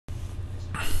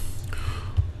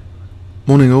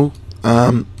Morning all.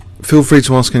 Feel free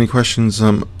to ask any questions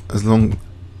as long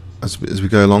as we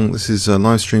go along. This is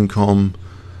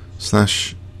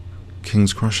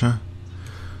livestream.com/KingsCrusher.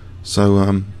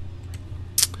 So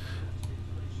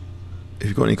if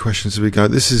you've got any questions as we go.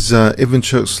 This is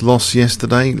Ivanchuk's loss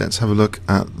yesterday. Let's have a look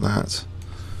at that.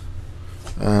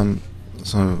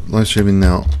 So live streaming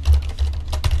now.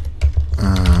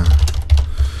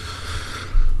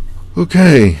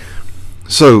 Okay.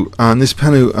 So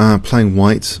Nisipeanu playing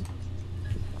white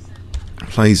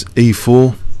plays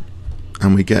e4,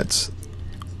 and we get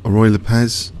a Roy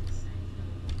Lopez.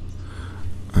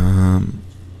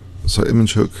 So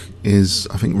Ivanchuk is,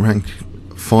 I think, rank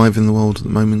 5 in the world at the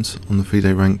moment on the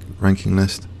FIDE ranking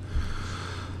list.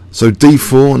 So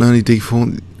d4 and only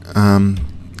d4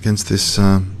 against this.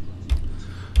 So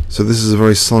this is a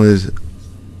very solid,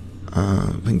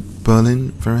 I think,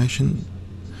 Berlin variation,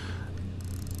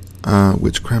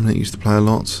 which Kramnik used to play a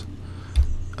lot.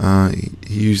 He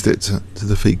used it to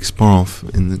defeat Kasparov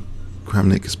in the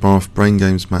Kramnik-Kasparov Brain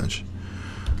Games match.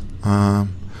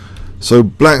 So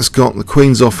black's got the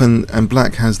queens off, and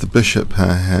black has the bishop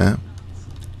pair here.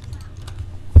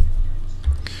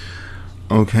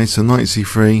 Okay, so knight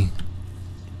c3,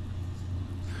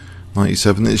 knight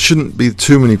e7. It shouldn't be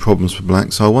too many problems for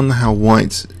black, so I wonder how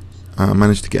white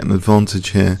managed to get an advantage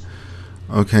here.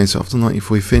 Okay, so after knight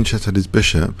e4 he fianchetted his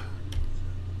bishop.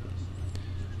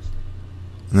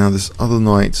 Now this other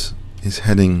knight is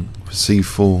heading for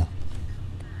c4.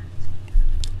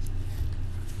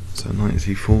 So knight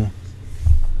c4.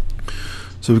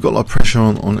 So we've got a lot of pressure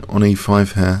on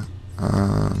e5 here,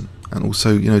 and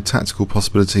also, you know, tactical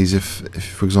possibilities. If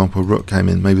for example a rook came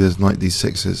in, maybe there's knight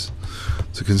d6s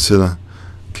to consider.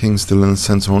 King still in the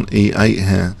centre on e8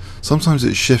 here. Sometimes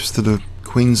it shifts to the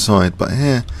queen side, but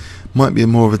here might be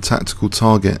more of a tactical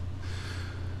target.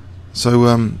 So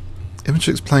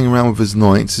Ivanchuk's playing around with his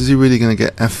knights. Is he really going to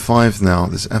get f5 now?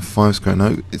 This f5 square?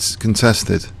 No, it's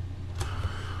contested.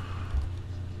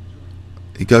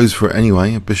 He goes for it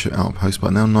anyway, a bishop outpost,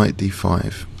 but now knight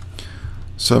d5.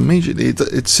 So immediately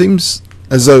it seems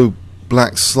as though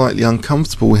black's slightly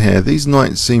uncomfortable here. These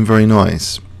knights seem very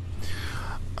nice.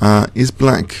 Is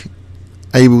black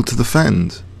able to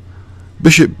defend?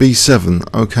 Bishop b7,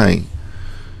 okay.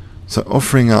 So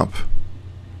offering up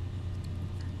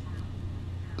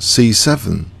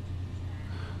c7.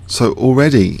 So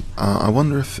already I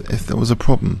wonder if there was a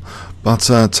problem. But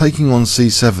taking on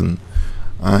c7,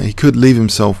 he could leave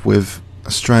himself with a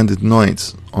stranded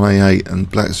knight on a8, and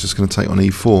black's just going to take on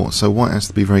e4. So white has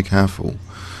to be very careful.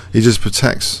 He just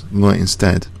protects the knight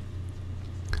instead.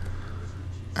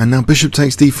 And now bishop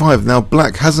takes d5. Now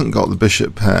black hasn't got the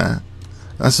bishop pair.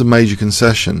 That's a major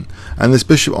concession. And this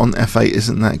bishop on f8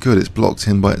 isn't that good. It's blocked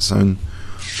in by its own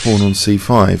pawn on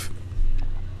c5.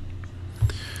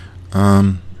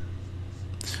 I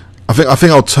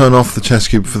think I'll turn off the chess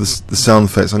cube for the sound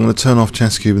effects. I'm going to turn off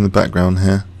chess cube in the background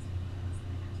here.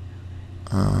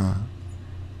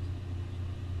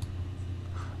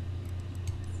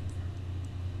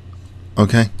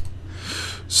 Okay.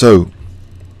 So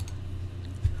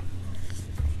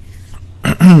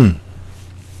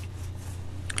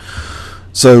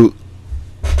so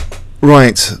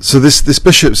right. So this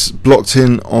bishop's blocked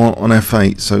in on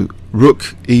f8. So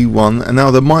rook e1, and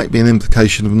now there might be an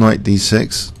implication of knight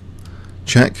d6.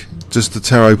 Check, just to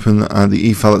tear open the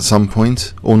e file at some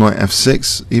point, or knight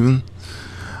f6 even.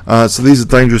 So these are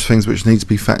dangerous things which need to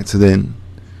be factored in.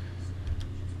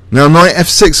 Now knight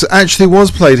f6 actually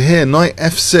was played here. Knight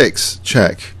f6,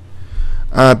 check.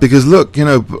 Because look, you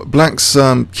know, black's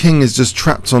king is just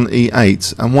trapped on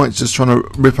e8, and white's just trying to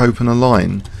rip open a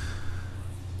line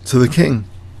to the king.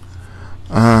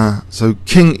 So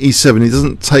king e7, he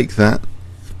doesn't take that.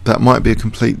 That might be a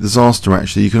complete disaster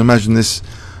actually. You can imagine this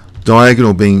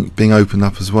diagonal being opened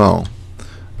up as well,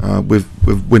 with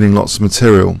winning lots of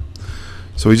material.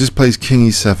 So he just plays king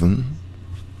e7.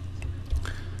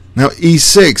 Now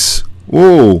e6.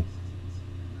 Whoa.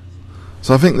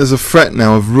 So I think there's a threat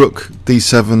now of rook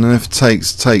d7, and if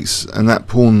takes, and that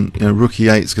pawn, you know, rook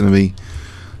e8 is going to be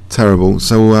terrible.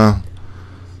 So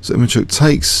so Ivanchuk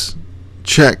takes,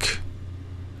 check.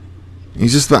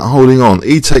 He's just about holding on.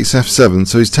 E takes f7,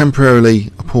 so he's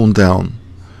temporarily a pawn down.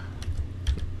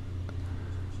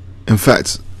 In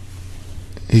fact,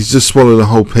 he's just swallowed a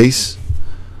whole piece.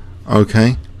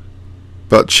 Okay,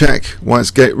 but check.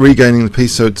 White's regaining the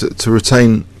piece, so to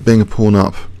retain being a pawn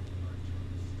up.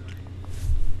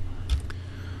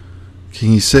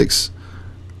 King e6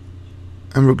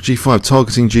 and rook g5,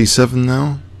 targeting g7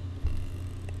 now.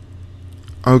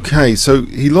 Okay, so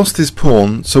he lost his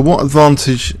pawn. So what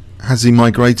advantage has he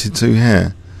migrated to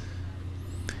here?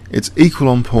 It's equal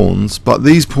on pawns, but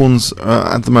these pawns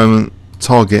are at the moment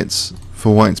targets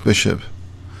for White's bishop.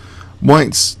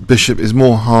 White's bishop is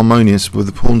more harmonious with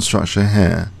the pawn structure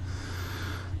here.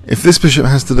 If this bishop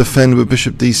has to defend with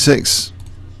bishop d6,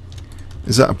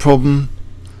 is that a problem?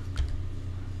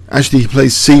 Actually, he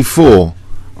plays c4.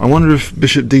 I wonder if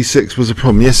bishop d6 was a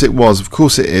problem. Yes, it was. Of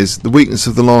course it is. The weakness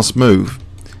of the last move.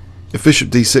 If bishop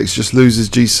d6 just loses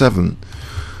g7.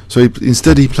 So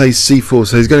instead he plays c4.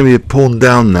 So he's going to be a pawn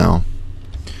down now.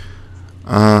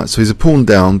 So he's a pawn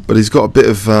down, but he's got a bit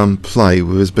of play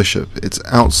with his bishop. It's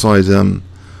outside.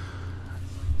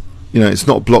 It's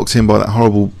not blocked in by that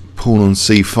horrible pawn on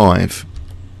c5.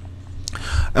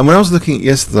 And when I was looking at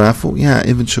yesterday, I thought, yeah,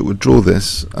 Ivanchuk would draw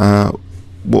this.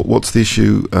 What's the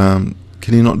issue? Can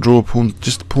he not draw a pawn?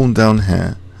 Just a pawn down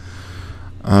here.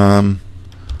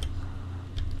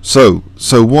 So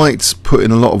White's put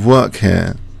in a lot of work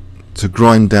here to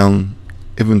grind down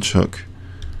Ivanchuk.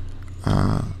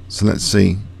 So let's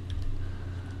see.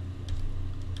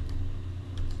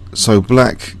 So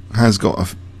Black has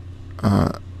got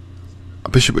a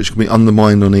bishop which can be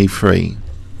undermined on e3.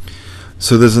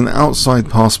 So there's an outside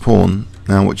pass pawn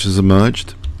now which has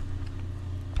emerged.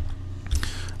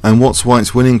 And what's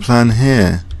White's winning plan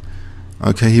here?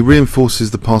 Okay, he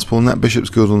reinforces the pass pawn. That bishop's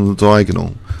good on the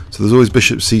diagonal. So there's always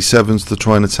bishop c7s to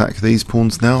try and attack these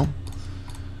pawns now.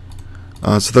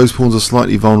 So those pawns are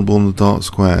slightly vulnerable on the dark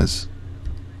squares.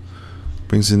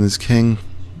 Brings in his king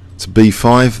to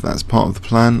b5. That's part of the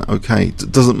plan. Okay,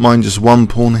 doesn't mind just one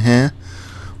pawn here.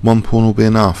 One pawn will be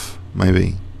enough,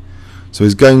 maybe. So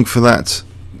he's going for that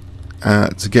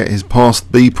to get his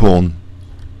passed b pawn.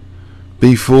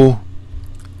 b4.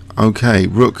 Okay,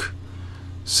 rook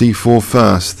c4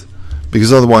 first,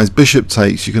 because otherwise bishop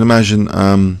takes. You can imagine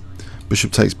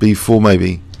bishop takes b4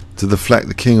 maybe to deflect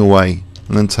the king away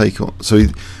and then take on. So he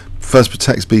first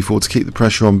protects b4 to keep the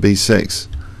pressure on b6.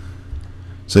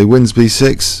 So he wins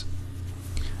b6,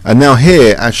 and now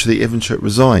here actually Ivanchuk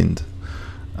resigned.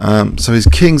 So his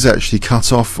king's actually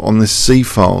cut off on this c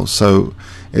file. So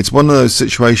it's one of those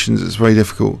situations that's very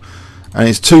difficult, and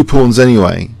it's two pawns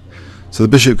anyway. So the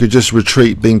bishop could just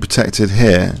retreat, being protected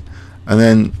here, and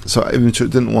then so Ivanchuk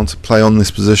didn't want to play on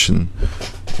this position.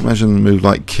 Imagine a move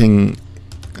like king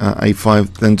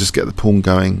a5, then just get the pawn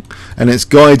going, and it's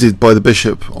guided by the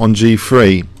bishop on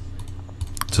g3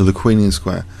 to the queening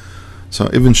square. So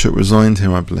Ivanchuk resigned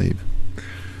here, I believe.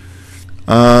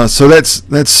 So let's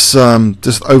just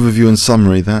overview and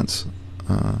summary that.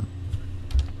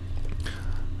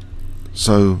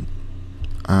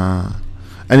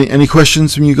 Any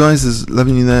questions from you guys? There's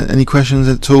 11 you there. Any questions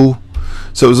at all?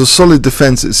 So it was a solid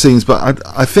defense, it seems, but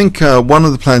I think one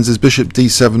of the plans is bishop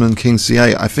d7 and king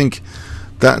c8. I think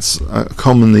that's a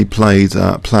commonly played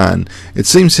plan. It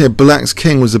seems here Black's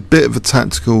king was a bit of a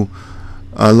tactical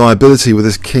liability with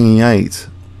this king e8.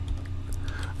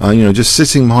 Just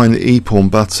sitting behind the e pawn,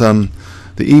 but the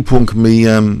e pawn can be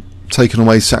taken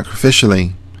away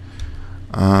sacrificially,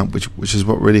 which is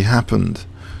what really happened.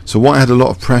 So White had a lot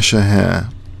of pressure here,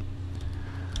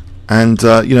 and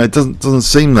it doesn't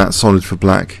seem that solid for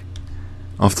Black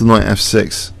after knight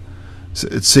f6. So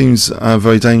it seems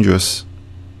very dangerous.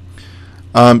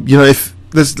 If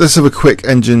let's have a quick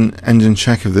engine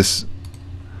check of this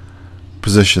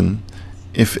position.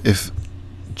 If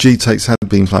g takes had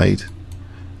been played,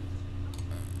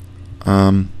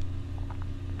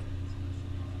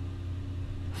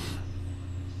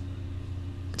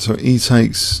 so e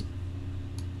takes.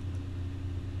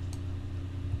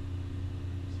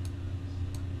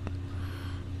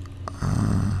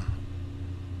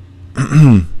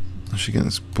 I should get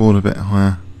this board a bit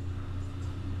higher.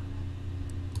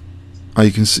 Oh,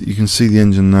 you can see the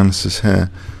engine analysis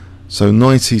here. So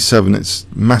knight e7, it's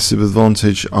massive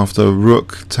advantage after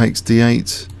rook takes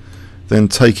d8, then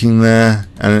taking there,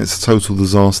 and it's a total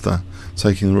disaster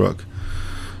taking the rook.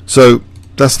 So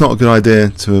that's not a good idea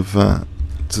to have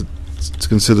to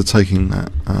consider taking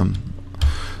that.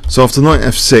 So after knight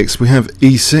f6, we have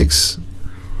e6.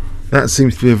 That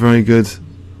seems to be a very good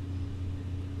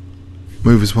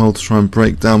move as well to try and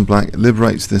break down Black. It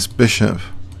liberates this bishop.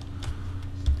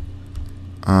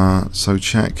 So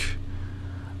check.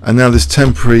 And now this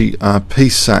temporary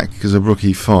piece sack because of rook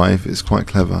e5 is quite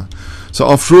clever. So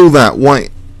after all that,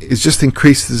 White is just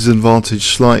increased his advantage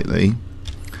slightly.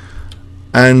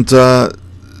 And so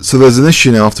there's an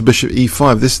issue now after bishop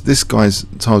e5. This guy's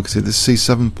targeted, this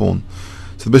c7 pawn.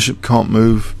 So the bishop can't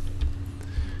move.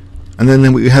 And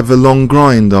then we have a long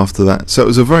grind after that. So it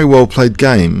was a very well played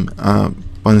game by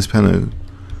Nisipeanu.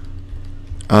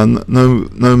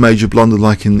 No major blunder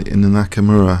like in the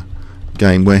Nakamura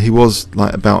game where he was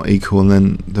like about equal and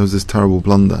then there was this terrible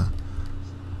blunder.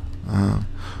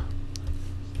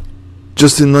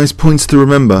 Just in nice points to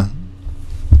remember.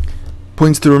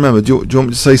 Points to remember. Do you want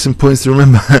me to say some points to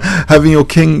remember? Having your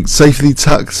king safely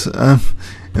tucked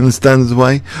in the standard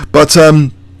way. But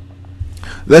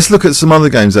let's look at some other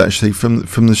games actually from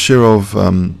the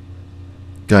Shirov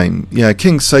game. Yeah,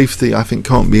 king safety I think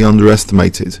can't be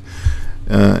underestimated.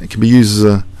 It can be used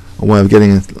as a way of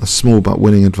getting a small but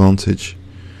winning advantage.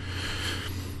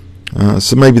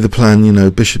 So maybe the plan, you know,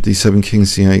 bishop d7, king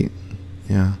c8.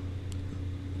 Yeah.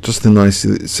 Just in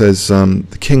nicely, it says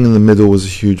the king in the middle was a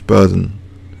huge burden.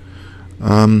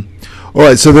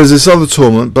 Alright, so there's this other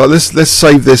tournament, but let's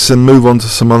save this and move on to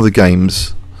some other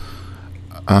games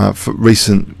for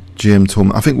recent GM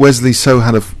tournament. I think Wesley So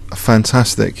had a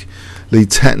fantastically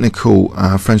technical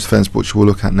French defence, which we'll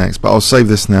look at next, but I'll save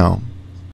this now.